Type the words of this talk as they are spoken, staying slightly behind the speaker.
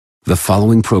The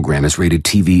following program is rated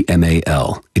TV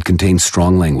MAL. It contains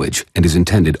strong language and is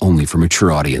intended only for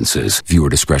mature audiences. Viewer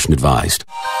discretion advised.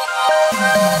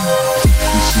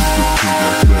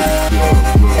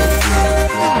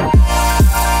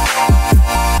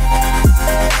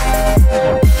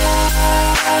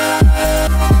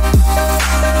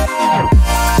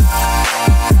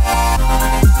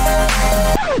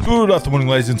 Good afternoon,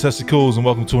 ladies and testicles, and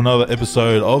welcome to another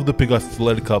episode of the Big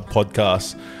Athletic Club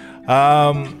podcast.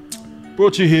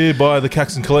 Brought to you here by the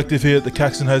Caxton Collective here at the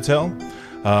Caxton Hotel.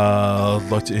 I'd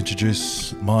like to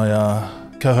introduce my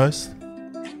co-host,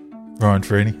 Ryan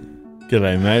Freeney.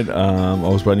 G'day, mate. I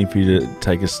was waiting for you to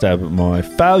take a stab at my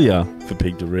failure for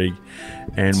Pig to Rig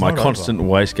and It's my not constant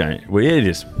waist gain. Well, yeah, it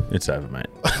is. It's over, mate.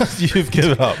 You've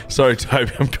given up. Sorry,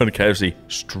 Toby. I'm going to KFC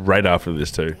straight after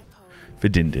this too for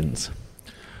din-dins.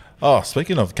 Oh,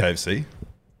 speaking of KFC,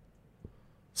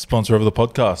 sponsor of the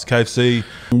podcast, KFC.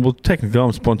 Well, technically,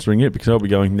 I'm sponsoring it because I'll be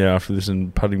going there after this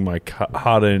and putting my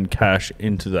hard-earned cash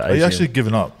into the ATM. Are you actually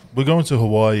giving up? We're going to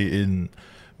Hawaii in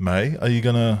May. Are you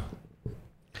going to...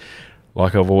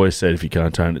 Like I've always said, if you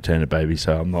can't turn it, baby.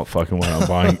 So I'm not fucking way.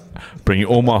 I'm bringing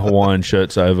all my Hawaiian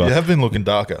shirts over. You have been looking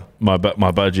darker. My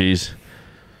budgies.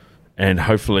 And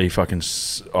hopefully fucking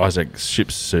Isaac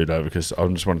ships the suit over because I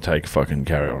just want to take a fucking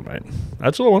carry on, mate.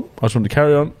 That's all I want. I just want to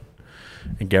carry on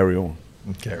and carry on.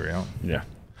 Carry on. Yeah.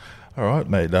 All right,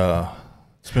 mate.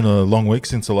 It's been a long week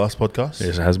since the last podcast.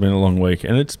 Yes, it has been a long week.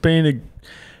 And it's been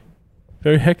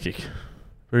very hectic.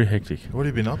 Very hectic. What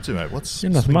have you been up to, mate? What's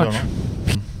Not been much. going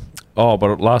on? Oh,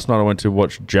 but last night I went to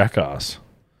watch Jackass.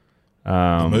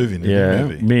 The movie, the yeah,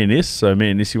 movie. me and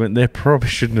Issy went there. Probably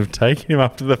shouldn't have taken him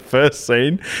after the first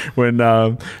scene when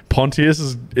Pontius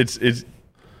is. It's.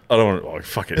 I don't want to.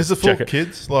 Fuck it. Is it for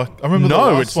kids? Like I remember. No,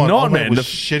 the last it's one, not, Ahmed man. Was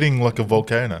shitting like a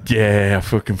volcano. Yeah, I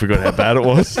fucking forgot how bad it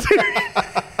was. So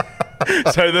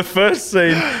the first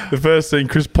scene,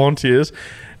 Chris Pontius,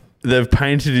 they've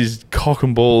painted his cock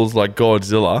and balls like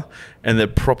Godzilla, and they're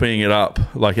propping it up.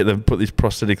 Like they've put these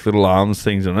prosthetic little arms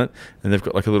things on it, and they've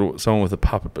got like someone with a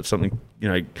puppet, but something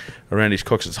around his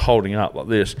cock that's holding up like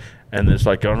this, and it's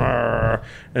like going, "Arr!"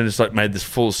 And it's like made this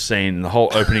full scene. And the whole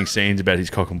opening scene's about his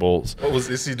cock and balls. What was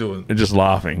Issy doing? And just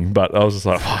laughing, but I was just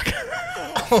like, fuck,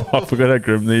 I forgot how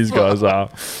grim these guys are.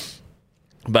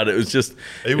 But it was just...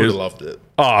 He would have loved it.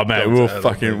 Oh, man,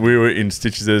 we were in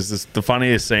stitches. There's the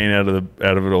funniest scene out of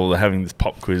it all. They're having this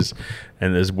pop quiz,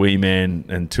 and there's Wee Man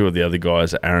and two of the other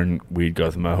guys, Aaron, weird guy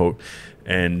with the mohawk,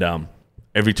 and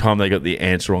every time they got the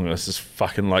answer wrong, there's this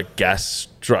fucking like gas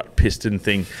strut piston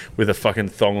thing with a fucking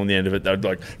thong on the end of it. They'd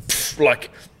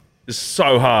like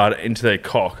so hard into their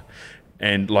cock,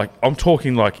 and like I'm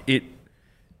talking like it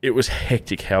was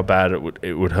hectic how bad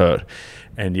it would hurt.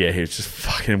 And yeah, he was just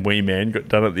fucking Wee Man, got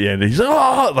done at the end. And he's like,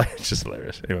 oh, like, it's just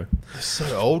hilarious. Anyway, they're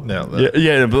so old now, though.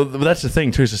 Yeah, but that's the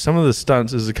thing too. So some of the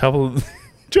stunts, there's a couple of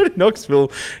Johnny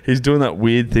Knoxville. He's doing that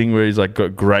weird thing where he's like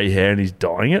got grey hair and he's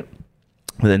dyeing it.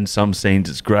 And then some scenes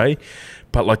it's grey,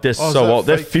 but like they're so old.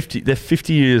 Fake? They're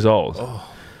 50 years old. Oh.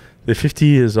 They're 50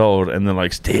 years old, and they're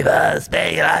like Steve,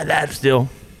 speaking like that still,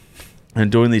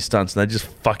 and doing these stunts, and they just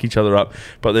fuck each other up.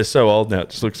 But they're so old now, it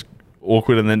just looks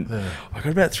awkward. And then I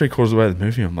got about 3/4 of the way of the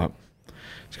movie, I'm like,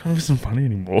 it's kind of isn't funny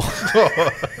anymore.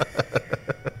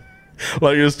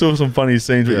 Like there's still some funny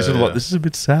scenes where you're sort of like, this is a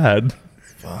bit sad.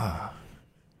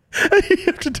 You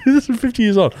have to do this at 50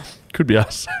 years old. Could be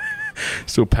us.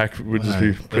 Still pack would just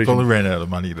be they probably ran out of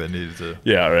money they needed to.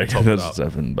 Yeah, I reckon that's what's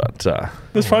happened. But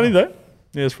it's funny though.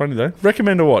 Yeah, it's funny though.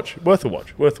 Recommend a watch. Worth a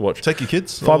watch. Take your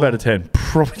kids. 5 out of 10.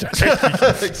 Probably don't take your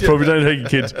kids. Probably don't take your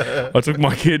kids. I took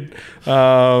my kid. He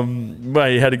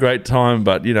had a great time,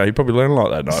 but he probably learned a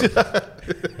lot that night.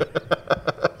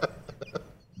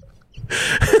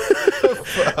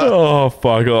 Oh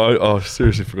fuck! I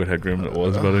seriously forgot how grim it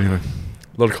was. But anyway,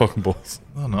 a lot of cock and balls.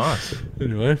 Oh, nice.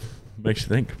 Anyway, makes you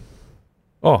think.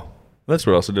 Oh, that's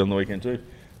what else I did on the weekend too.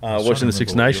 Watching the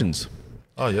Six Nations.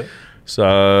 Oh yeah. So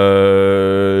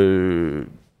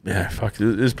yeah, fuck,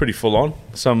 it was pretty full on.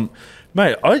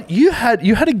 Mate, you had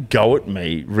a go at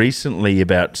me recently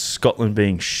about Scotland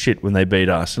being shit when they beat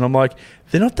us, and I'm like,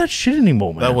 they're not that shit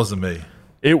anymore, man. That wasn't me.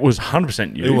 It was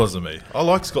 100% you. It wasn't me. I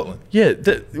like Scotland. Yeah.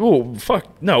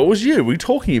 Fuck. No, it was you. We were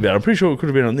talking about it. I'm pretty sure it could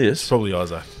have been on this. Probably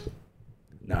Isaac.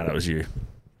 No, that was you.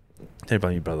 Don't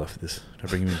blame your brother for this. Don't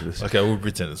bring him into this. Okay, we'll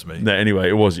pretend it's me. No, anyway,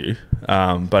 it was you.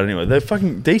 But anyway, they're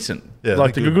fucking decent. Yeah,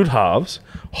 like they're good halves.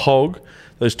 Hogg,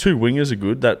 those two wingers are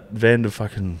good. That Van der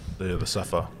fucking... The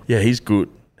Suffer. Yeah, he's good.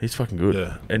 He's fucking good.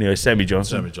 Yeah. Anyway, Sammy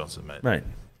Johnson, mate.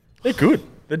 They're good.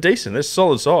 They're decent. They're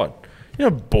solid side. You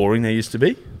know how boring they used to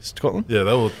be, Scotland? Yeah,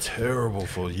 they were terrible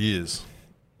for years.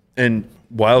 And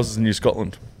Wales is New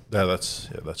Scotland. Yeah, that's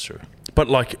true. But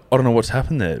like, I don't know what's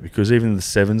happened there because even the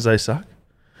sevens they suck.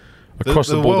 Across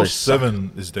the board, they Welsh suck.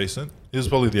 7 is decent. He was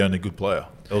probably the only good player.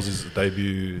 That was his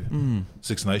debut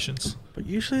Six Nations. But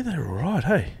usually they're all right,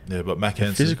 hey? Yeah, but Mac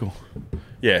Hansen, Physical.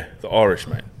 Yeah, the Irish,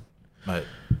 mate,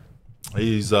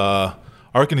 he's I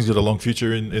reckon he's got a long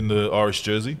future in the Irish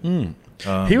jersey.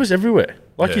 He was everywhere,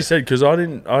 like yeah. you said, because I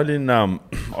didn't.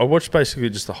 I watched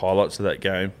basically just the highlights of that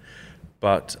game,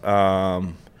 but yeah,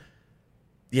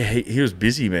 he was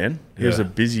busy, man. He was a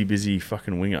busy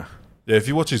fucking winger. Yeah, if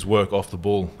you watch his work off the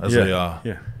ball as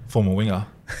a former winger,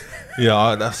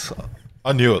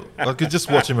 I knew it. I could just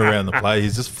watch him around the play.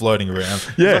 He's just floating around.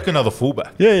 Yeah. He's like another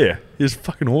fullback. Yeah, he was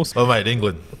fucking awesome. Oh, mate,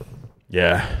 England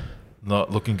Yeah,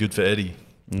 not looking good for Eddie.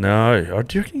 no,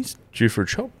 do you reckon he's due for a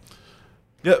chop?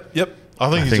 Yep. I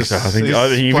think I think so. I think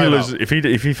if he playing loses, up.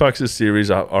 if he fucks this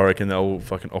series up, I reckon they'll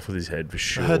fucking off with his head for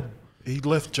sure. He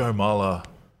left Joe Marler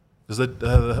because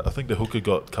I think the hooker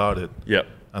got carded. Yep.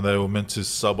 And they were meant to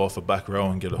sub off a back row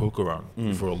and get a hooker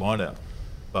on for a line out.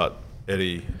 But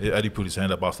Eddie put his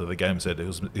hand up after the game and said it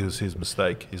was his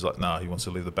mistake. He's like, nah, he wants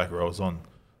to leave the back rows on.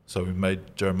 So we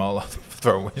made Joe Marler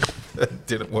throw in. It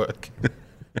didn't work.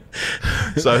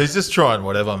 So he's just trying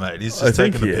whatever, mate. He's just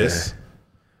taking the piss.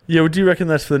 Yeah, well, do you reckon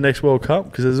that's for the next World Cup?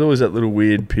 Because there's always that little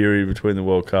weird period between the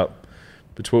World Cup,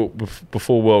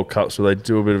 before World Cups, where they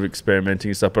do a bit of experimenting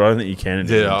and stuff. But I don't think you can.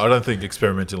 Yeah, I don't think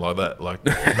experimenting like that, like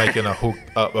making a hook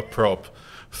up a prop,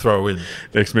 throw in.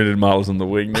 Next minute, Marler's on the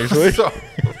wing next week.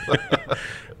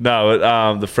 No,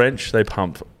 but, the French, they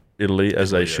pump Italy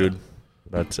as they should.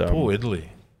 But, Poor Italy.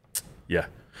 yeah.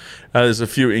 There's a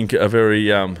few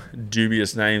very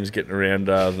dubious names getting around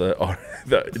the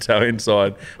Italian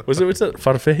side. Was that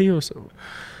Farfehi or something?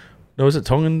 No, was it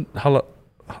Tongan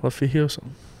Halafihi or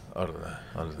something? I don't know.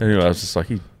 Anyway, I was just like,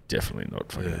 he's definitely not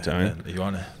fucking Italian.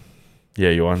 Ioane.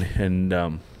 Yeah, Ioane. And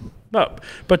no,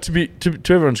 but to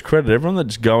everyone's credit, everyone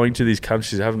that's going to these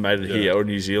countries that haven't made it here or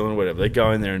New Zealand or whatever, they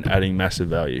go in there and adding massive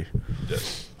value. Yeah,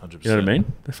 100%. You know what I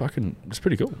mean? It's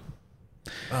pretty cool.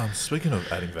 Speaking of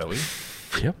adding value,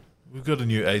 Yep. we've got a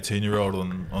new 18-year-old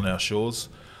on our shores,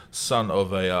 son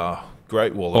of a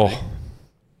great Wallaby,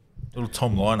 little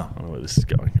Tom Liner. I don't know where this is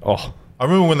going. Oh, I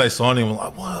remember when they signed him, I'm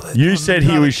like, wow. you said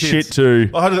he was shit too.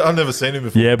 I'd never seen him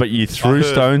before. Yeah, but you threw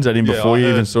stones at him before you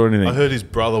even saw anything. I heard his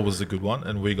brother was the good one,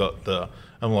 and we got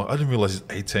I'm like, I didn't realize he's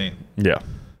 18. Yeah.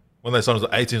 When they signed him, I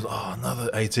was like 18. I was like,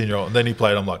 another 18-year-old. And then he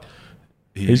played. I'm like,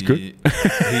 He's good.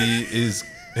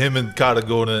 Him and Carter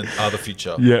Gordon are the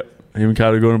future. Yeah, him and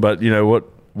Carter Gordon. But you know what?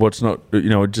 What's not,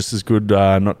 just as good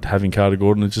not having Carter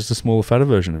Gordon is just a smaller, fatter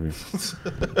version of him.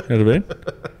 You know what I mean?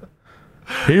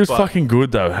 He was fucking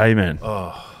good though. Hey, man.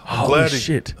 Holy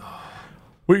shit.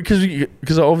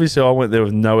 Because obviously I went there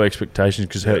with no expectations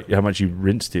because how much you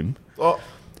rinsed him.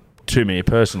 To me,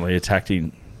 personally attacked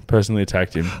him. I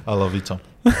love you, Tom.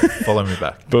 Follow me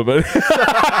back. But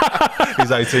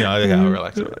He's 18. I gotta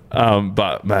relax a bit.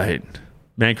 But mate,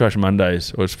 Man Crush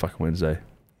Mondays or it's fucking Wednesday.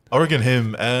 I reckon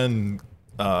him and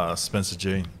Spencer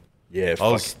Jean. Yeah,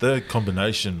 their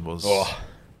combination was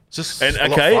just and a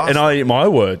lot okay. faster. And I eat my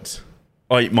words.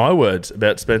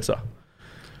 About Spencer.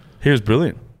 He was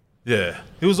brilliant. Yeah,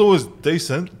 he was always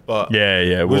decent, but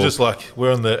Yeah. we're just like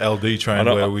we're on the LD train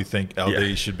don't- where we think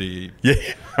LD should be. Yeah,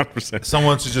 100%.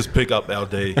 Someone should just pick up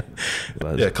LD.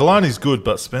 Yeah, Kalani's good,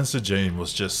 but Spencer Jean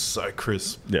was just so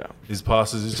crisp. Yeah. His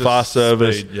passes, is just Fast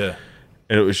service. speed, yeah.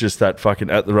 And it was just that fucking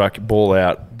at the ruck, ball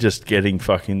out, just getting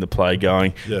fucking the play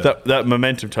going. Yeah. That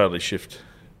momentum totally shifted.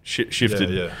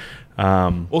 Yeah.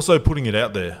 Also putting it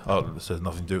out there. This has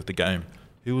nothing to do with the game.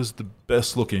 He was the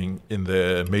best looking in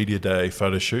their media day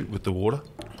photo shoot with the water.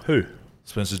 Who?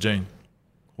 Spencer Jean.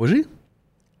 Was he?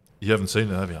 You haven't seen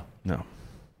it, have you? No.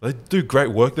 They do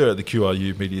great work there at the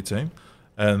QRU media team.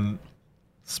 And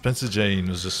Spencer Jean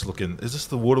was just looking,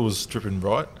 the water was dripping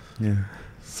right? Yeah.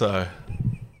 So,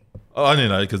 I didn't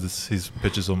know because his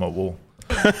picture's on my wall.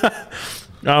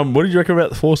 What did you reckon about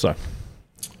the Forza?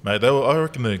 Mate, I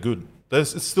reckon they're good.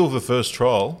 It's still the first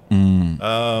trial.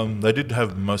 They did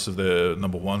have most of their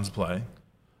number ones playing.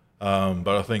 But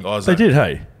I think Isaac... They did,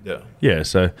 hey? Yeah. Yeah,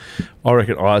 so I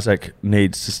reckon Isaac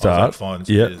needs to start. Isaac finds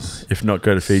if not,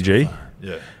 go to Fiji.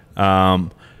 Yeah.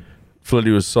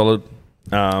 Fletty was solid.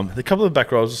 The couple of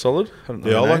back rows are solid. I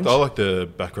like the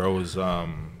back rowers.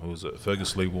 Who was it?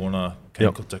 Fergus Lee Warner,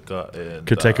 Ken Koteka, and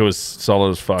Koteka was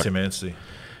solid as fuck. Tim Anstey.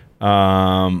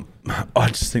 I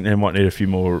just think they might need a few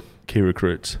more key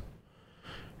recruits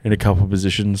in a couple of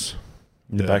positions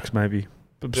in the backs, maybe.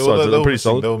 But besides, they're pretty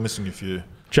solid. They were missing a few.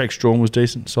 Jake Strong was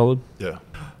decent, solid. Yeah,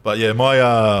 but yeah,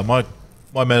 my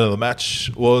man of the match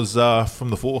was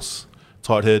from the Force,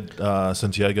 tight head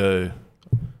Santiago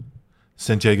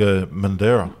Santiago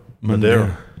Mandera.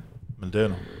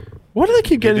 Why do they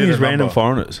keep getting did these a random number.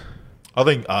 foreigners? I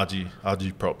think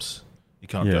RG props. You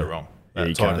can't go wrong. Yeah,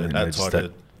 you tight can't. head, They that just- tight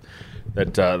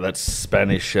head. That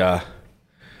Spanish, that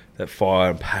fire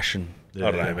and passion. Yeah.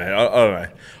 I don't know, man.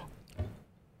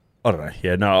 I don't know.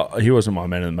 Yeah, no, he wasn't my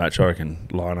man in the match. I reckon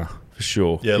Liner for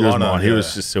sure. Yeah, he was Liner, mine. He was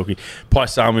yeah. just silky.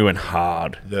 Paisami went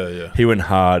hard. Yeah. He went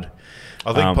hard.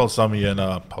 I think Palusami and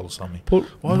Palusami.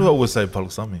 Why do I always say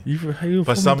Palusami?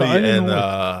 Palusami and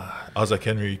Isaac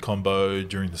Henry combo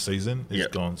during the season is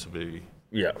going to be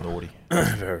naughty.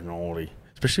 Very naughty.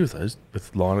 Especially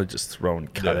with Liner just throwing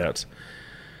cutouts.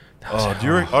 Oh, do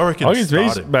you I reckon I it's reckon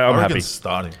it's- starting. mate, I'm I reckon happy. it's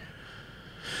starting.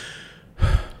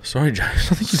 Sorry,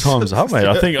 James. I think your time's up, mate.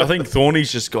 I think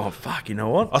Thorny's just gone, fuck, you know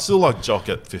what? I still like Jock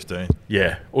at 15.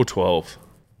 Yeah, or 12.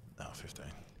 No, 15.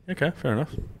 Okay, fair enough.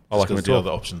 I like him Because at the 12.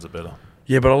 other options are better.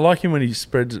 Yeah, but I like him when he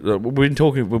spreads. We're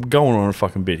going on a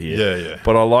fucking bit here. Yeah.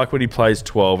 But I like when he plays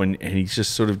 12 and he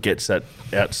just sort of gets the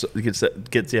outside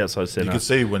centre. You can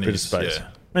see when bit of he's space.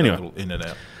 a Anyway, little in and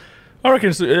out. I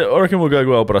reckon we'll go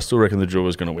well, but I still reckon the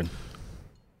Drillers going to win.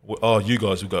 Oh, you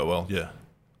guys will go well, yeah.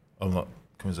 I'm not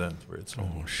Queensland Reds.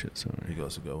 Oh shit! Sorry. You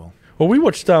guys will go well. Well, we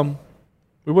watched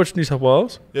New South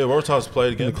Wales Yeah, Waratahs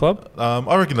played again. in the club.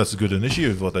 I reckon that's a good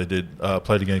initiative what they did.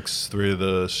 Played against 3 of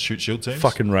the Shoot Shield teams.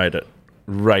 Fucking rate it.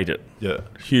 Yeah.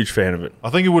 Huge fan of it. I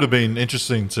think it would have been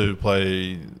interesting to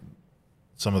play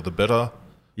some of the better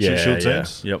Shoot Shield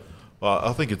teams. Yep. But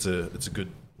I think it's a good.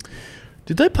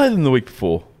 Did they play them the week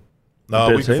before? No,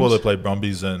 better week before teams? they played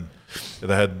Brumbies and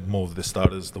they had more of the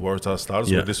starters, the Waratahs starters.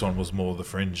 Yeah. But this one was more the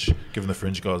fringe, giving the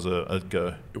fringe guys a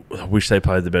go. I wish they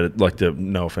played the better,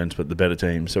 no offense, but the better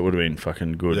teams. It would have been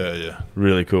fucking good. Yeah.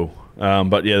 Really cool.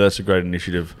 But yeah, that's a great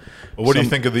initiative. Well, what do you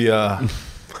think of the?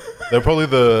 They're probably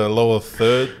the lower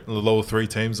 3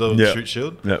 teams of Yeah. Shoot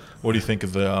Shield. Yep. What do you think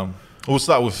of the? We'll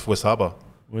start with West Harbour.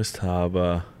 West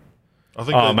Harbour. I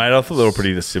think. Oh, mate, I thought they were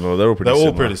pretty similar. They're all pretty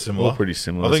similar. All pretty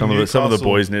similar. I think Some of the Newcastle-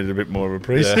 boys needed a bit more of a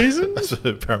pre-season. That's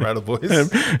the Parramatta boys.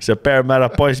 So Parramatta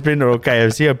boys been okay. I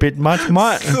see a bit much,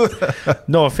 mate.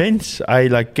 No offense, I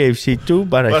like KFC too,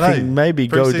 but I think maybe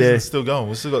go there. Pre-season's still going.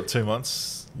 We've still got 2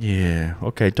 months. Yeah,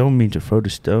 okay. Don't mean to throw the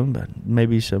stone, but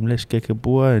maybe some less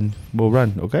kekabua and we'll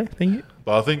run. Okay, thank you.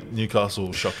 But I think Newcastle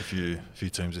will shock a few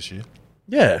teams this year.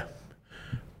 Yeah.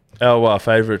 Our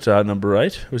favourite number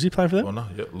 8 was he playing for them? Lorna,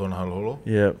 yeah, Lorna Halolo.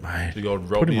 Yeah, mate. Big old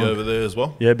Put him Robbie on. over there as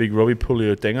well. Yeah, big Robbie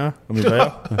Pulio Denga. I mean,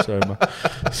 sorry,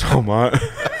 mate. So, mate.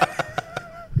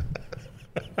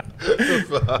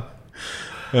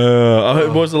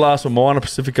 It was the last one. Moana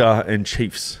Pacifica and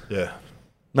Chiefs. Yeah.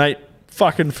 Mate,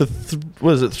 fucking for,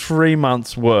 3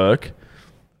 months' work.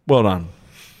 Well done.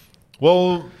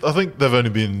 Well, I think they've only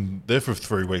been there for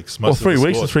 3 weeks. Well, Most of 3 the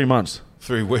weeks squad. or 3 months?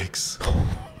 3 weeks.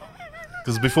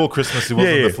 Because before Christmas, it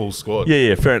wasn't Yeah. the full squad.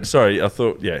 Yeah, fair. Sorry, I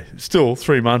thought, still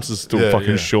 3 months is still Yeah, fucking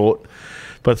yeah. short.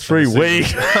 But 3 season.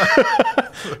 weeks.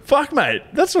 Fuck, mate.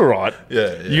 That's all right.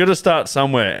 Yeah. You got to start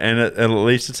somewhere, and at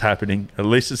least it's happening.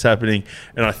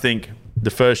 And I think the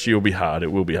first year will be hard.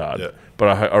 It will be hard. Yeah.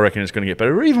 But I reckon it's going to get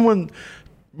better. Even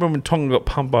when Tonga got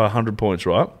pumped by 100 points,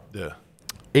 right? Yeah.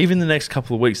 Even the next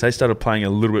couple of weeks, they started playing a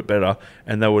little bit better,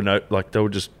 and they were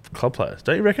just club players.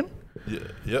 Don't you reckon? Yeah.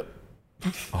 Yep.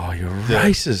 Oh, you're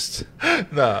racist.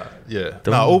 Nah. Yeah.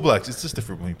 Nah, All Blacks. It's just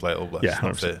different when you play All Blacks. Yeah, It's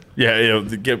not 100%. fair. Yeah.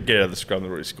 Get out of the scrum.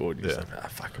 They've already scored. You Yeah. just like,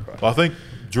 fuck it, right. But I think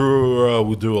Drua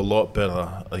will do a lot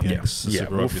better against the Yeah,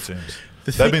 Super well, Rugby teams.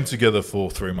 the They've thing- been together for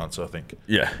 3 months, I think.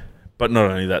 Yeah. But not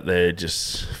only that, they're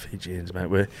just Fijians, mate.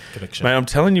 Connection. Mate, I'm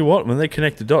telling you what, when they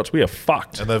connect the dots, we are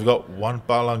fucked. And they've got one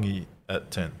Balangi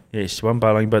at 10. Yes, one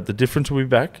bailing, but the difference will be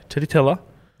back. Teddy Teller.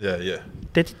 Yeah.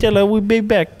 Teddy Teller will be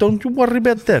back. Don't you worry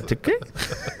about that, okay?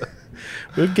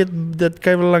 We'll get that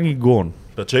Kaivalangi gone.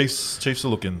 But Chiefs are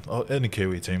looking. Oh, any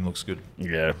Kiwi team looks good.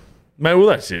 Yeah. Mate, well,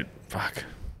 that's it. Fuck.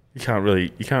 You can't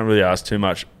really ask too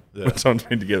much Yeah. when someone's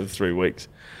been together 3 weeks.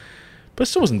 But it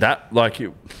still wasn't that, like,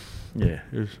 it wasn't Yeah.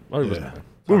 that.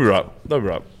 We'll be right. They'll be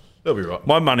right. They'll be right.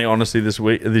 My money, honestly,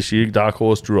 this year, Dark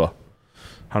Horse, Drua.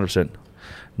 100%.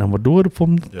 Number door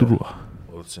from Drua.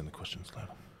 Well, it's in the questions later.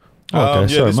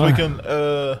 Okay, this mate. weekend,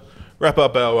 wrap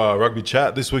up our rugby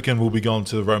chat. This weekend we'll be going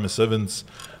to the Roma Sevens,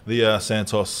 the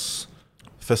Santos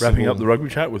Festival. Wrapping up the rugby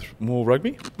chat with more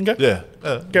rugby. Okay. Yeah,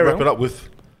 Carry wrap on. it up with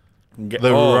The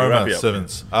the Roma up.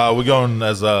 Sevens. We're going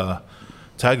as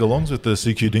tag-alongs with the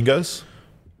CQ Dingoes.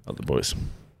 Not the boys.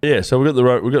 Yeah, so we got the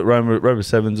Roma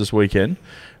Sevens this weekend.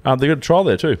 They got a trial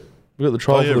there too. We got the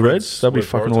trial for the Reds. That'll be Reds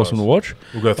fucking Waratahs. awesome to watch.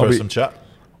 We'll go through some chat.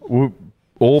 We're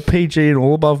all PG and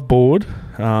all above board.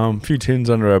 A few tins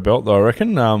under our belt, though, I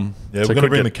reckon. Yeah, we're going to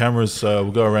bring the cameras.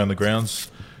 We'll go around the grounds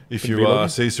If Could you be lucky.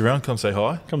 see us around, come say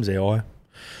hi. Comes our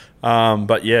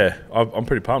but yeah, I'm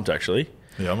pretty pumped actually.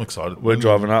 Yeah, I'm excited. We're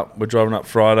driving up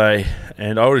Friday,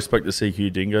 and I would expect the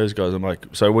CQ Dingoes guys. I'm like,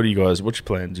 so what do you guys? What's your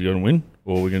plans? You going to win,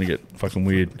 or we're going to get fucking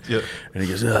weird? Yeah. And he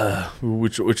goes,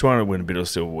 we're trying to win a bit of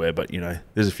silverware, but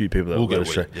there's a few people that We'll will get go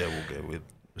straight. weird. Yeah, we'll get weird.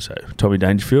 So Tommy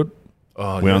Dangerfield,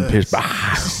 Oh, we're on piss.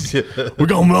 Yeah. We're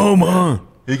going home, man.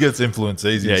 He gets influence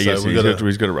easy. Yeah, so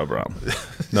he's got a rubber arm.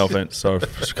 No offense, sorry,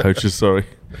 coaches, sorry,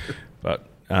 but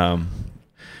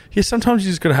sometimes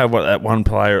you just got to have that one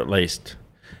player at least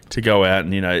to go out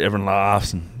and everyone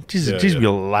laughs and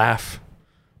we'll laugh.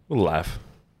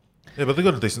 Yeah, but they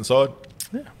got a decent side.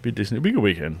 Yeah, be decent. It'll be a good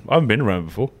weekend. I haven't been around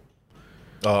before.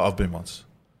 I've been once.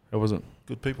 How was it?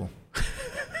 Good people.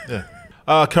 Yeah.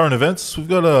 Current events. We've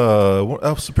got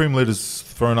our Supreme Leader's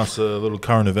thrown us a little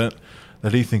current event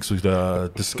that he thinks we'd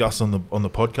discuss on the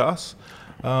podcast.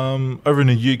 Over in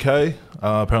the UK,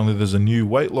 apparently there's a new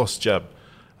weight loss jab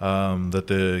that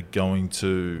they're going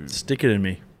to Stick it in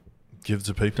me. give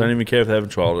to people. Don't even care if they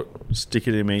haven't trialed it. Stick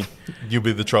it in me. You'll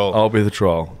be the troll. I'll be the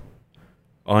trial.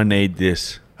 I need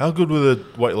this. How good with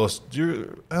a weight loss?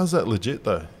 How's that legit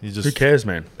though? You Who just cares,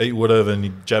 man? eat whatever and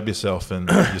you jab yourself and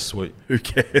you're sweet. Who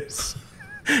cares?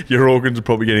 Your organs are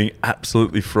probably getting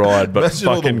absolutely fried, but Imagine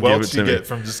all the fucking give it welts to you me. get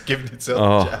from just giving yourself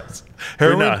Oh. jabs.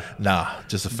 Heroin? No. Nah,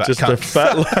 just a fat Just cunt. a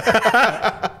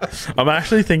fat. I'm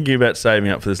actually thinking about saving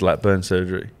up for this lap burn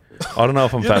surgery. I don't know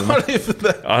if I'm You're fat enough. not even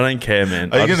that. I don't care,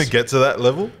 man. Are you going to get to that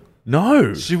level?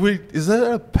 No. Should we? Is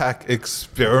that a pack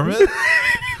experiment?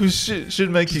 We should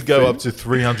make you go up to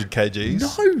 300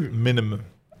 kgs. No. Minimum.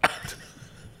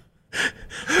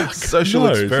 Social No,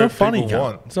 experiment it's not funny. people cunt.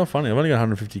 want. It's not funny. I've only got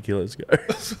 150 kilos to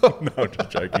go. No, I'm just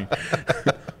joking.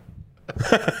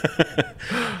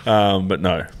 But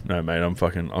no, mate. I'm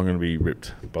going to be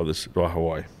ripped by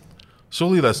Hawaii.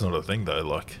 Surely that's not a thing though.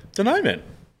 Like, Don't know, man.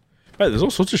 Mate, there's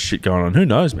all sorts of shit going on. Who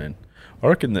knows, man? I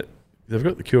reckon that they've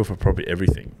got the cure for probably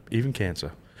everything, even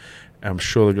cancer. And I'm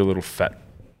sure they've got a little fat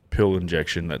pill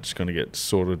injection that's going to get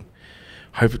sorted.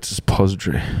 Hope it's a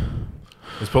suppository.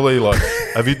 it's probably like.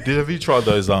 Have you tried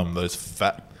those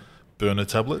fat burner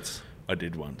tablets? I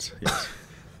did once. Yes.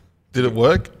 Did it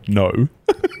work? No.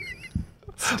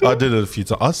 I did it a few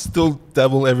times. I still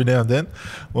dabble every now and then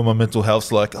when my mental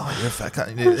health's like, oh, you're a fat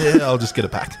cunt. Yeah, I'll just get a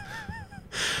pack.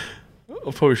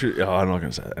 I probably should. Oh, I'm not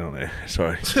going to say that on there.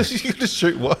 Sorry. You just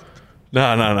shoot what? No.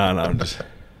 I'm just.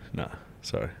 No.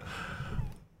 Sorry.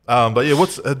 But yeah,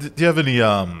 do you have any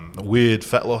weird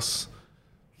fat loss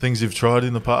things you've tried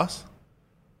in the past?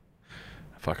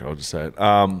 Fuck it, I'll just say it.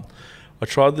 I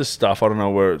tried this stuff. I don't know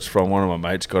where it's from. One of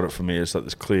my mates got it for me. It's like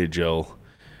this clear gel.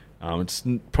 It's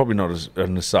probably not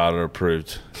an ASADA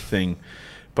approved thing.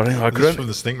 But anyway, I This is couldn't. from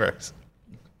the Stingrays.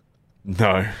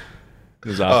 No. It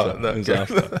was after. no, It was okay.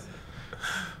 after.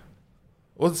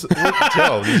 What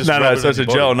gel? You just No, rub it so in it's a your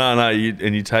body? gel. No,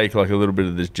 you take like a little bit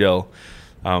of this gel.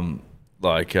 You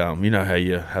know how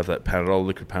you have that Panadol,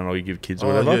 liquid Panadol you give kids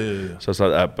or Oh, whatever? yeah. So it's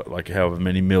like that, but like however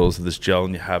many mils of this gel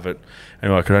and you have it.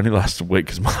 Anyway, I could only last a week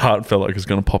because my heart felt like it was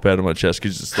going to pop out of my chest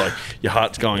because it's like your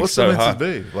heart's going What's so it meant hard.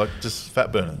 to be? Like just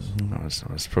fat burners? No, it's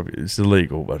not. It's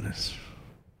illegal, but it's...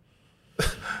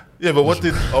 Yeah, but what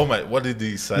did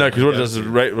he say? No, because what it does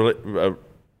is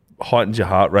heightens your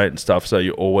heart rate and stuff, so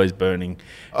you're always burning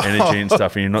energy and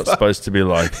stuff, and you're not supposed to be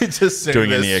like He just sitting doing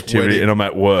there any activity. sweating. And I'm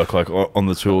at work, like on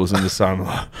the tools in the sun,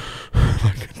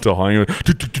 like dying.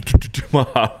 My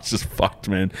heart's just fucked,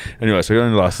 man. Anyway, so it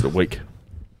only lasted a week.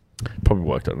 Probably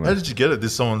worked. I don't know. How did you get it? Did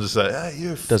someone just say, "Hey,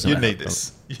 you Doesn't need matter.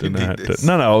 this. You Didn't know how need to- this"?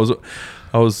 No,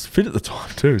 I was fit at the time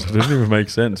too, so it didn't even make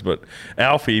sense. But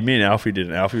me and Alfie did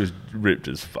it. Alfie was ripped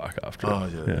as fuck after Oh,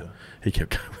 it. yeah. He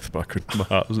kept going with my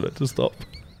heart was about to stop.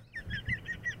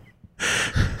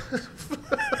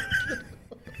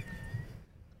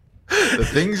 The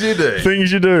things you do.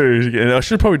 Things you do. And I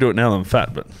should probably do it now that I'm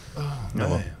fat, but No.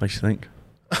 well, makes you think.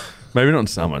 Maybe not in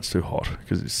summer, it's too hot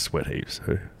because it's sweat heaps.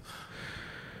 So.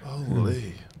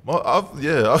 Holy. Well, I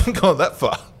haven't gone that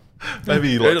far.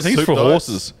 Maybe like I think it's soup for diets.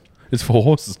 horses. It's for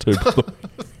horses too.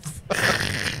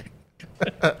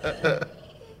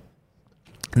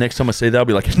 Next time I see that, I'll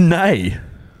be like, nay.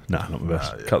 Nah, not my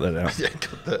best. yeah. Cut that out. Yeah,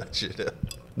 cut that shit out.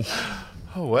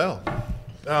 Oh, well.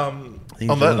 On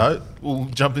Things that you note, we'll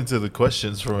jump into the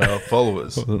questions from our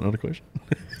followers. Was that another question?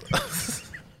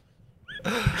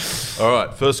 All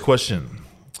right, first question.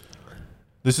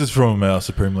 This is from our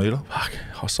Supreme Leader. Fuck.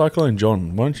 Oh, Cyclone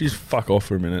John, why don't you just fuck off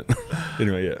for a minute?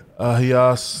 Anyway, yeah. He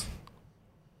asks,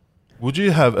 would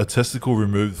you have a testicle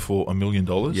removed for $1 million?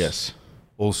 Yes.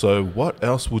 Also, what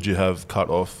else would you have cut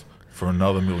off for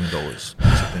another $1 million? What do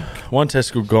you think? One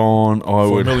testicle gone, I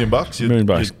For would... $1 million? $1 million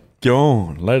bucks.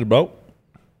 Gone. Later, bro.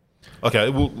 Okay,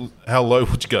 well, how low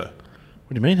would you go? What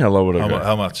do you mean? How low would I go?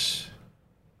 How much?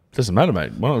 Doesn't matter,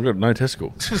 mate. Well, I've got no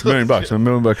testicle. It's $1 million. I'm $1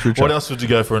 million richer. What else would you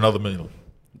go for another meal?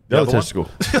 The other one? testicle.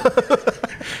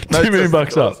 $2 million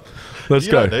up. Let's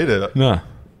You go. don't need it. No.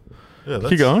 Yeah,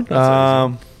 Keep going.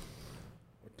 That's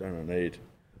What don't I need?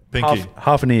 pinky.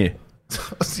 Half an ear.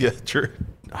 Yeah, true.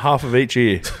 Half of each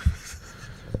ear.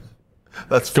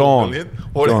 That's Gone. 4 million.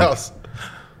 What Gone. else?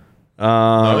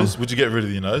 Nose? Would you get rid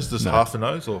of your nose? Just half a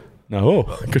nose, or No.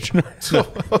 Good you know.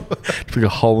 Like a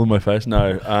hole in my face.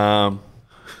 No.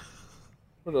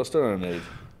 What else don't I need?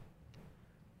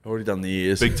 I've already done the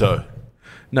ears. big toe?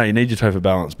 No, you need your toe for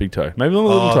balance. Big toe. Maybe a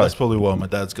little toe. That's probably why my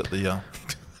dad's got the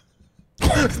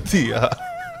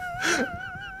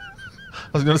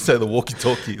I was going to say the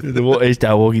walkie-talkie. It's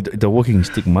the walking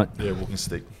stick, mate. Yeah, walking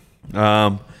stick.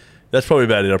 That's probably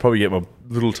about it. I'll probably get my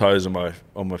little toes on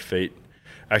my feet.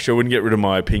 Actually, I wouldn't get rid of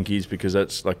my pinkies because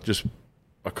that's like just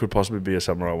I could possibly be a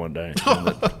samurai one day.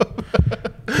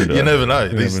 You never know.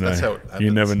 That's That's how it happens.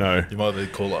 You never know. You might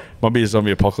need call up. Might be a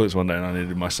zombie apocalypse one day and I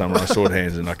needed my samurai sword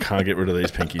hands and I can't get rid of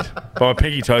these pinkies. But my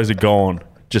pinky toes are gone.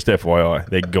 Just FYI,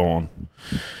 they're gone.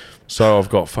 So I've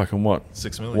got fucking what?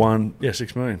 6 million.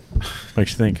 6 million.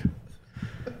 Makes you think.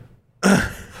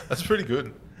 That's pretty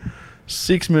good.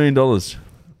 $6 million.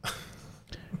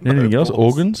 Anything else?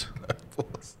 balls. Organs? No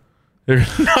balls. No,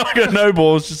 I got no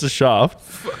balls, just a shaft.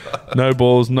 No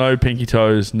balls, no pinky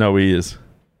toes, no ears.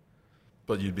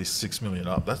 But you'd be 6 million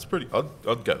up. That's pretty. I'd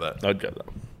go that. I'd get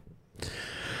that.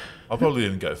 I'll probably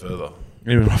even go further.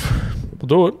 Even if we'll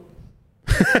do it.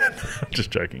 Just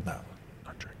joking. No.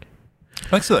 Not joking.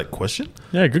 Thanks for that question.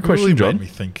 Yeah, good It question, really John. made me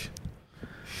think.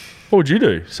 What would you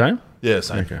do? Same? Yeah,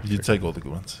 same. Okay, You take all the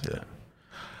good ones. Yeah.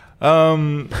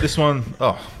 This one.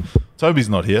 Oh, Toby's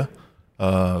not here.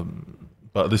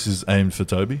 But this is aimed for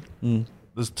Toby.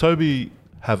 Does Toby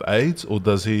have AIDS, or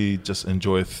does he just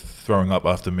enjoy throwing up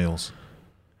after meals?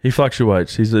 He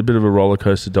fluctuates. He's a bit of a roller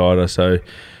coaster dieter, so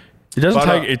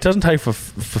it doesn't take for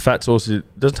fat sauce. It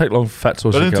doesn't take long for fat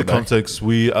sauce But to into come back. context,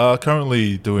 we are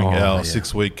currently doing our yeah.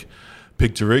 6-week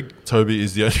pig to rig. Toby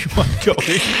is the only one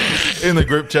going in the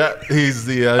group chat. He's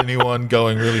the only one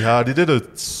going really hard. He did a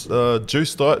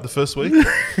juice diet the first week.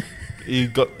 He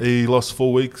lost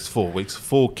 4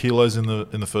 kilos in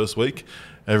the first week.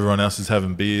 Everyone else is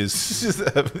having beers, just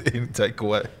having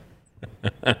takeaway.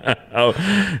 Oh,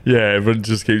 yeah, everyone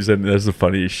just keeps saying that's the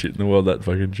funniest shit in the world, that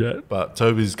fucking chat. But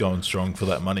Toby's going strong for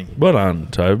that money. Well done,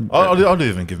 Tobe. I'll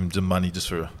even give him some money just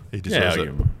for he Yeah, deserves I'll it.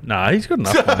 give him. Nah, he's got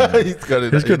enough money. He's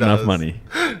got He's got enough money.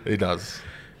 He does.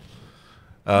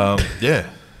 Yeah.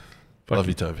 Love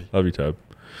you, Toby. Love you, Tobe.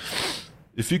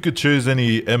 If you could choose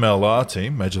any MLR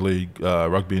team, Major League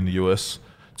Rugby in the US,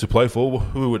 to play for,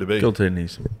 who would it be?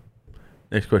 Giltinis.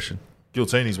 Next question.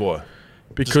 Giltinis, why?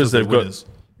 Because they're they've got winners.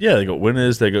 Yeah, they got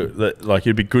winners. They got like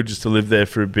it'd be good just to live there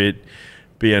for a bit,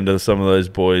 be under some of those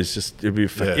boys. Just it'd be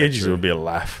it would be a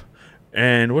laugh.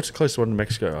 And what's the closest one to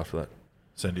Mexico after that?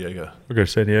 San Diego. I'll go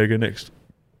San Diego next.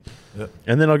 Yep.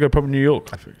 And then I'll go probably New York.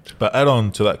 But add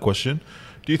on to that question,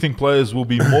 do you think players will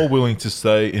be more willing to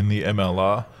stay in the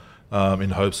MLR in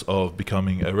hopes of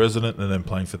becoming a resident and then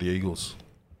playing for the Eagles?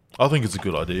 I think it's a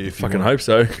good idea. If you Fucking want. hope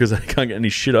so, because they can't get any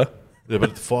shitter. Yeah,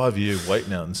 but it's 5-year wait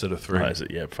now instead of 3. Oh, is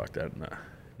it? Yeah, fuck that. No.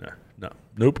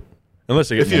 Nope. Unless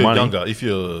they get If more you're money. younger, if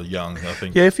you're young, I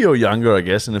think. Yeah, if you're younger, I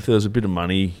guess, and if there's a bit of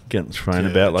money getting thrown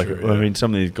Yeah, about, like true, I yeah. mean,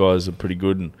 some of these guys are pretty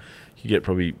good, and you get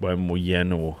probably way more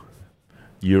yen or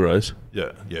euros,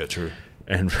 Yeah, true.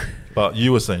 and But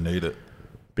USA need it.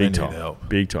 big They need time, help.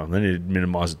 big time. They need to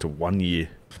minimise it to 1 year.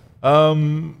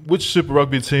 Which Super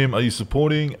Rugby team are you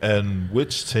supporting, and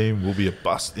which team will be a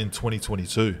bust in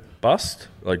 2022? Bust,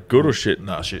 like good or shit.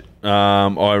 Nah, shit.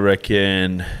 I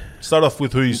reckon Start off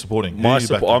with who you're supporting. Who my you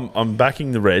backing? I'm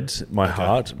backing the Reds, my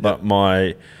heart, but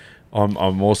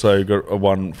I'm also got a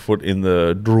 1 foot in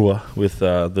the drawer with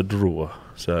the drawer.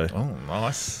 So Oh,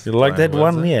 nice. you like that Playing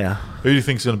one, words there. yeah. Who do you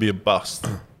think's going to be a bust?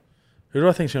 Who do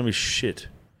I think's going to be shit?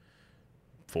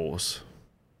 Force.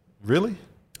 Really?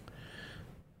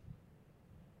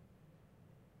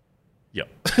 Yep.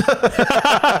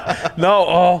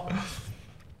 No.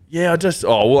 Yeah.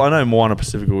 I know Moana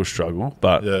Pacifica will struggle,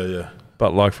 but Yeah.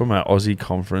 like from our Aussie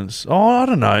conference, I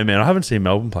don't know, man. I haven't seen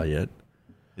Melbourne play yet.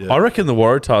 Yeah. I reckon the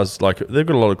Waratahs, like they've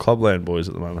got a lot of clubland boys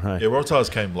at the moment. Hey, Yeah, Waratahs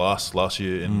came last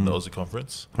year in the Aussie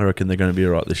conference. I reckon they're going to be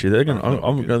all right this year.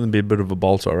 I'm going to be a bit of a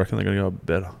bolter. I reckon they're going to go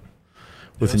better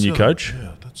with the Yeah, new that's coach.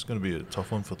 Yeah, that's going to be a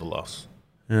tough one for the last.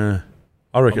 Yeah,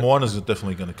 I reckon. Moana's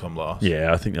definitely going to come last.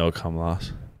 Yeah, I think they'll come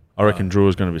last. I reckon Drew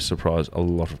is going to be surprised a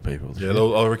lot of people. This year. Yeah,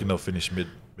 I reckon they'll finish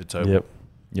mid-table.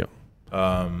 Yep. Who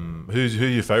are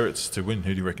your favourites to win?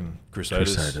 Who do you reckon?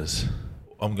 Crusaders.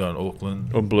 I'm going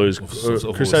Auckland. Or Blues. I've always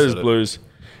Crusaders, said it. Blues.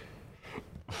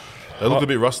 They look a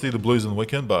bit rusty, the Blues on the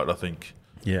weekend, but I think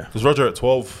Yeah. because Roger at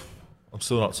 12, I'm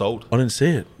still not sold. I didn't see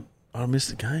it. I missed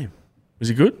the game. Was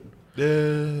he good? Yeah,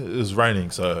 it was raining,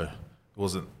 so it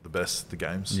wasn't the best. The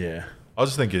games. Yeah. I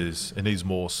just think it needs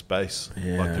more space.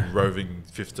 Yeah. Like a roving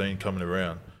 15 coming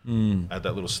around. Add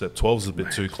that little step. 12's a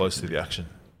bit too close to the action.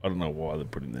 I don't know why they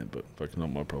put him there, but fucking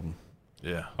not my problem.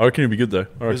 Yeah. I reckon he'll be good though.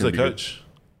 Who's their coach?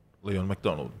 Leon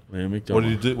McDonald. Yeah, What did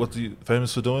he do? What's he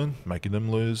famous for doing? Making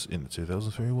them lose in the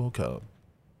 2003 World Cup.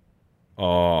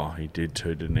 Oh, he did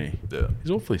too, didn't he? Yeah. He's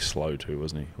awfully slow too,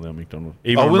 wasn't he, Leon McDonald?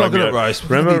 We're not good at race. We're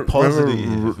gonna Remember, be positive.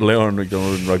 remember Leon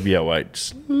McDonald in rugby at weight?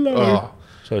 Slow.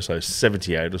 Oh. So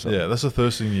 78 or something. Yeah, that's the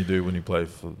first thing you do when you play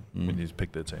for when you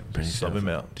pick their team. Penny Sub him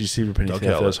out. Did you see Penny Dug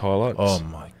out. those highlights? Oh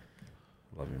my!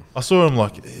 Love him. I saw him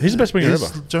like He's the best winger is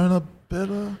ever. Jonah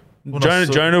better? When I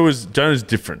saw- Jonah's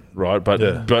different, right? But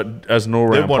Yeah. but as an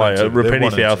all-round They're one and player, two. They're Rapeni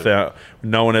one and two. Thiaw,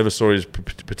 no one ever saw his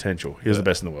potential. He was Yeah. the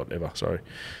best in the world ever. Sorry.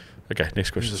 Okay,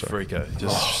 next question. He's a Sorry. freak, eh?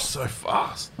 Just so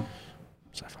fast.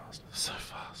 So fast. So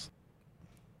fast.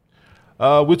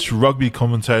 Which rugby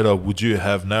commentator would you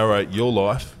have narrate your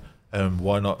life, and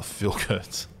why not Phil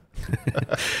Kurtz?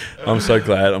 I'm so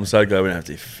glad we don't have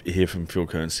to hear from Phil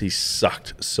Kearns. He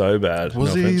sucked so bad.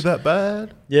 Was No he offense. that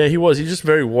bad? Yeah, he was. He's just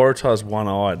very Waratahs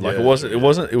one-eyed. Like Yeah,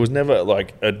 it was never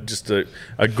like just a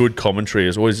good commentary. It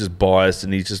was always just biased,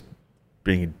 and he's just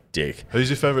being a dick.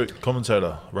 Who's your favourite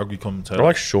commentator, rugby commentator? I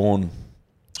like Sean.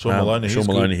 Sean Maloney. Sean He's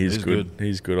Maloney. good. He's good.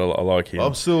 He's good. I like him.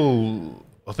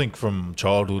 I think from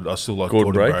childhood, I still like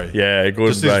Gordon Bray. Yeah, Gordon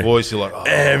Just Bray. his voice, you're like, oh,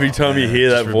 Every time you man, hear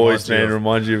just that voice, reminds you man, it of-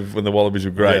 reminds you of when the Wallabies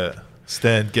were great. Yeah.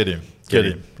 Stan, get him. Get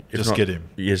him. If Just not- get him.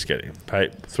 You just get him.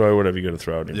 Throw whatever you got to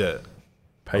throw at him. Yeah.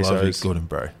 I love you, Pesos. Gordon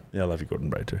Bray. Yeah, I love you, Gordon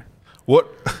Bray too. What?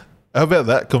 How about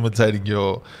that commentating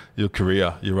your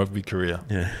career, your rugby career?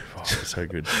 Yeah, oh, so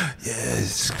good.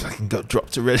 Yes, I can go drop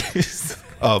to red.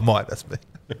 Oh, Mike, that's me.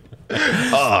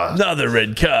 Another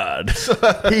red card.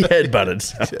 He headbutted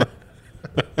someone.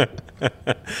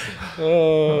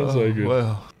 Oh, so good.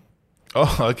 Wow.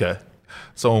 Oh, okay.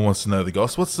 Someone wants to know the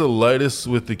goss. What's the latest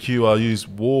with the QRU's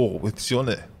war with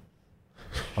Sione?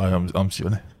 Hi, I'm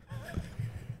Sione.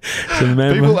 So the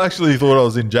man People actually thought I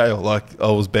was in jail, like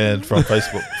I was banned from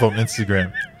Facebook, from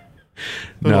Instagram.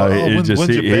 They're no, like, oh, it just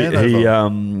when's your ban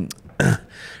over?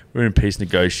 we're in peace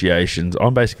negotiations.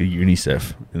 I'm basically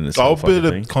UNICEF in this I'll whole bit fucking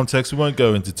of thing. context. We won't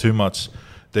go into too much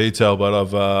detail, but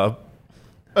I've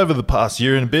over the past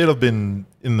year and a bit, I've been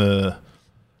in the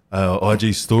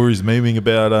IG stories memeing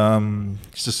about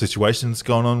just situations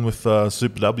going on with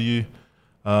Super W,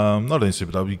 not only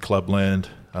Super W, Clubland,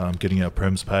 getting our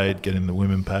prems paid, getting the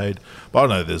women paid. But I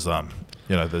know there's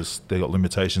they got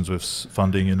limitations with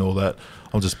funding and all that.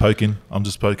 I'm just poking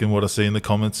what I see in the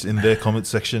comments in their comment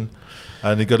section,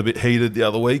 and it got a bit heated the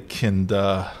other week, and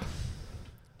had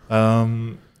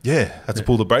to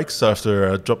pull the brakes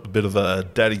after I dropped a bit of a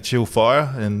daddy chill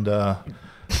fire, and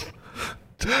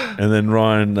And then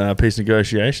Ryan, peace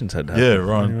negotiations had to happen. yeah,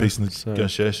 Ryan, Anyway, peace and so-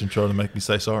 negotiation, trying to make me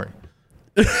say sorry.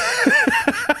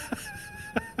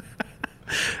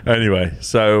 Anyway,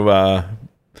 so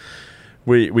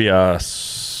we are.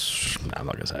 No, I'm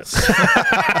not going to say it.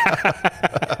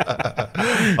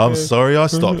 I'm sorry I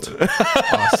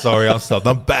stopped.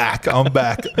 I'm back. I'm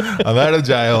out of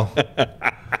jail.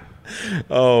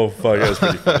 Oh, fuck. That was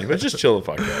pretty funny. But just chill the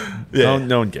fuck out. Yeah.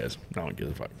 No one cares. No one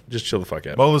gives a fuck. Just chill the fuck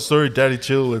out. Moral of the story, daddy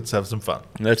chill, let's have some fun.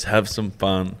 Let's have some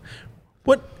fun.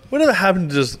 Whatever happened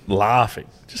to just laughing?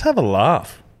 Just have a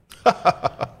laugh.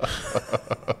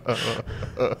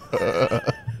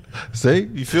 See?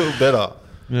 You feel better.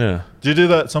 Yeah. Do you do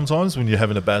that sometimes when you're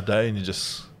having a bad day and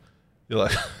you're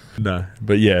like, No.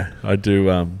 But yeah, I do.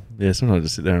 Sometimes I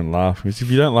just sit there and laugh. Because if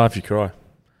you don't laugh, you cry.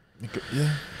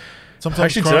 yeah.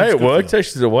 Sometimes Actually, crying's today at good work, for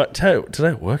you. today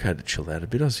at work, I had to chill out a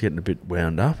bit. I was getting a bit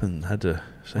wound up and had to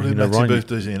say, What did Maxie Ryan, Booth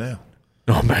do to you now?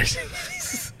 oh, amazing.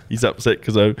 He's upset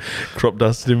because I crop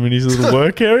dusted him in his little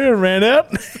work area and ran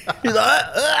out. He's like,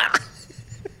 "Ah."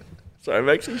 Sorry,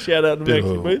 Maxie. Shout out to Bit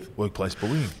Maxie of Booth. workplace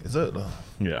bullying, is it?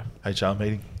 Yeah. HR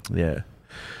meeting. Yeah.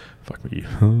 Fuck with you.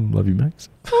 Love you, Max.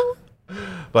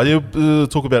 But you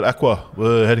talk about Aqua.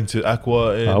 We're heading to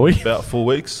Aqua in Are we? about 4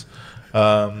 weeks.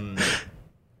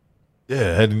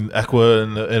 Heading Aqua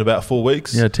in about 4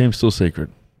 weeks. Yeah, team's still secret.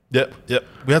 Yep.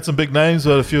 We had some big names,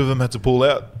 but a few of them had to pull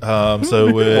out.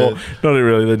 So we're Not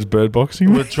really. They're just bird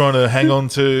boxing. we're trying to hang on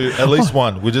to at least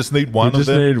one. We just need one We just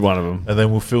of them, need one of them. and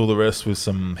then we'll fill the rest with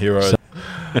some heroes.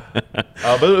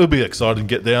 But it'll be exciting.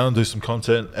 Get down and do some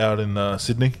content out in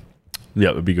Sydney.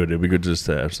 Yeah, it'd be good. It'd be good just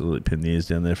to absolutely pin the ears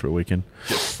down there for a weekend.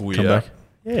 We Come back.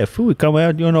 Yeah, if we come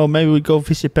out, maybe we go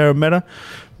visit Parramatta.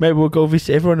 Maybe we'll go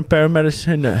visit everyone in Parramatta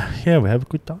and we have a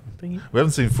good time. We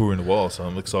haven't seen Fu in a while, so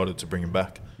I'm excited to bring him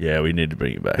back. Yeah, we need to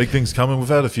bring it back. Big things coming. We've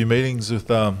had a few meetings with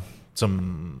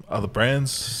some other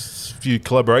brands, a few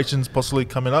collaborations possibly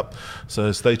coming up.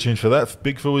 So stay tuned for that.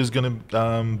 Big Fu is going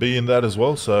to be in that as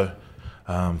well. So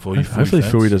for you, hopefully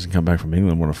fans. Fui doesn't come back from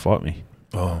England and want to fight me.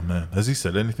 Oh man, has he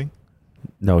said anything?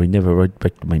 No, he never wrote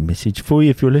back to my message. Fui,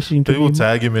 if you're listening to People me,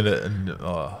 tag him in it, and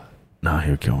no,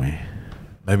 he'll kill me.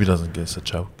 maybe he doesn't guess a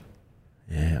choke.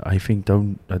 Yeah, I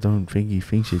don't think he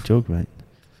thinks it's a joke, mate.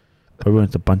 Probably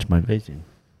wants to punch my face in.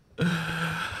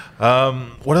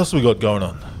 What else we got going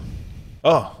on?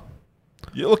 Oh,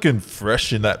 you're looking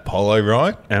fresh in that polo,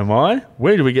 right? Am I?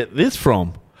 Where do we get this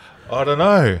from? I don't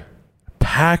know.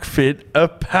 PackFit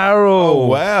Apparel. Oh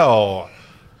wow!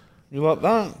 You like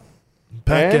that?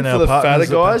 Packing And our for the fatter partners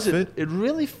at guys, PackFit. it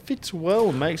really fits well.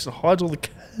 It hides all the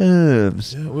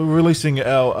curves. Yeah, we're releasing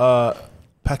our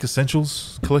Pack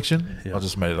Essentials collection. Yeah. I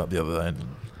just made it up the other day and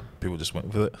people just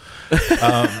went with it.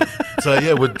 So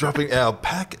yeah, we're dropping our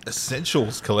Pack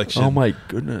Essentials collection. Oh my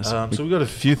goodness. So we've got a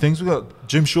few things. We've got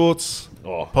gym shorts,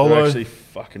 They're polo, actually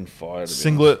fucking fire.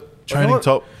 singlet, training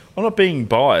top. I'm not being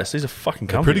biased. These are fucking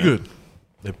They're comfy. pretty good.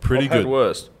 They're pretty I've had good.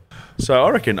 worst. So I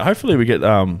reckon, hopefully we get,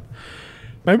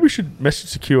 maybe we should message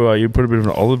Secure you, put a bit of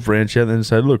an olive branch out there and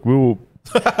say, look, we'll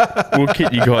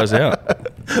kit you guys out.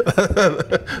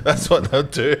 That's what they'll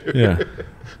do. Yeah.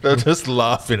 They'll just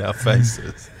laugh in our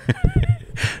faces.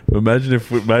 Imagine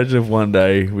if one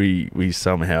day we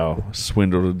somehow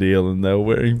swindled a deal and they were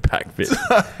wearing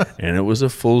PackFit and it was a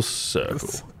full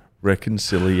circle.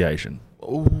 Reconciliation.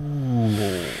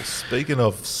 Ooh, speaking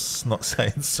of not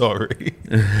saying sorry.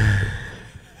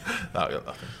 No, I got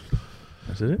nothing.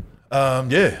 That's it?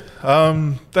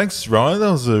 Yeah. Thanks, Ryan.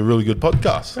 That was a really good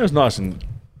podcast. That was nice and...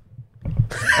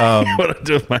 what I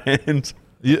do with my hands.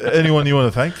 Anyone you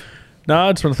want to thank? No,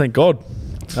 I just want to thank God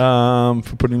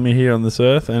for putting me here on this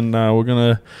earth, and we're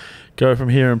going to go from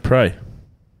here and pray.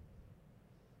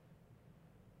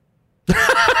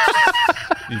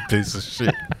 You piece of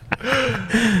shit.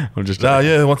 I'm just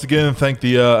Yeah. Once again, thank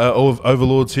the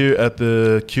overlords here at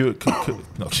the Caxton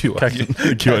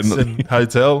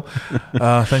Hotel.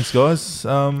 Thanks, guys.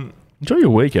 enjoy your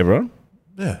week, everyone.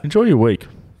 Yeah. Enjoy your week.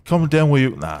 Comment down where you.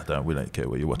 We don't care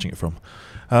where you're watching it from.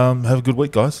 Have a good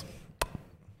week, guys.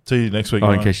 See you next week. Oh,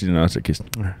 in Ryan. case you didn't know, I said kiss.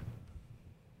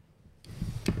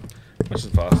 This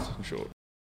is fast and short.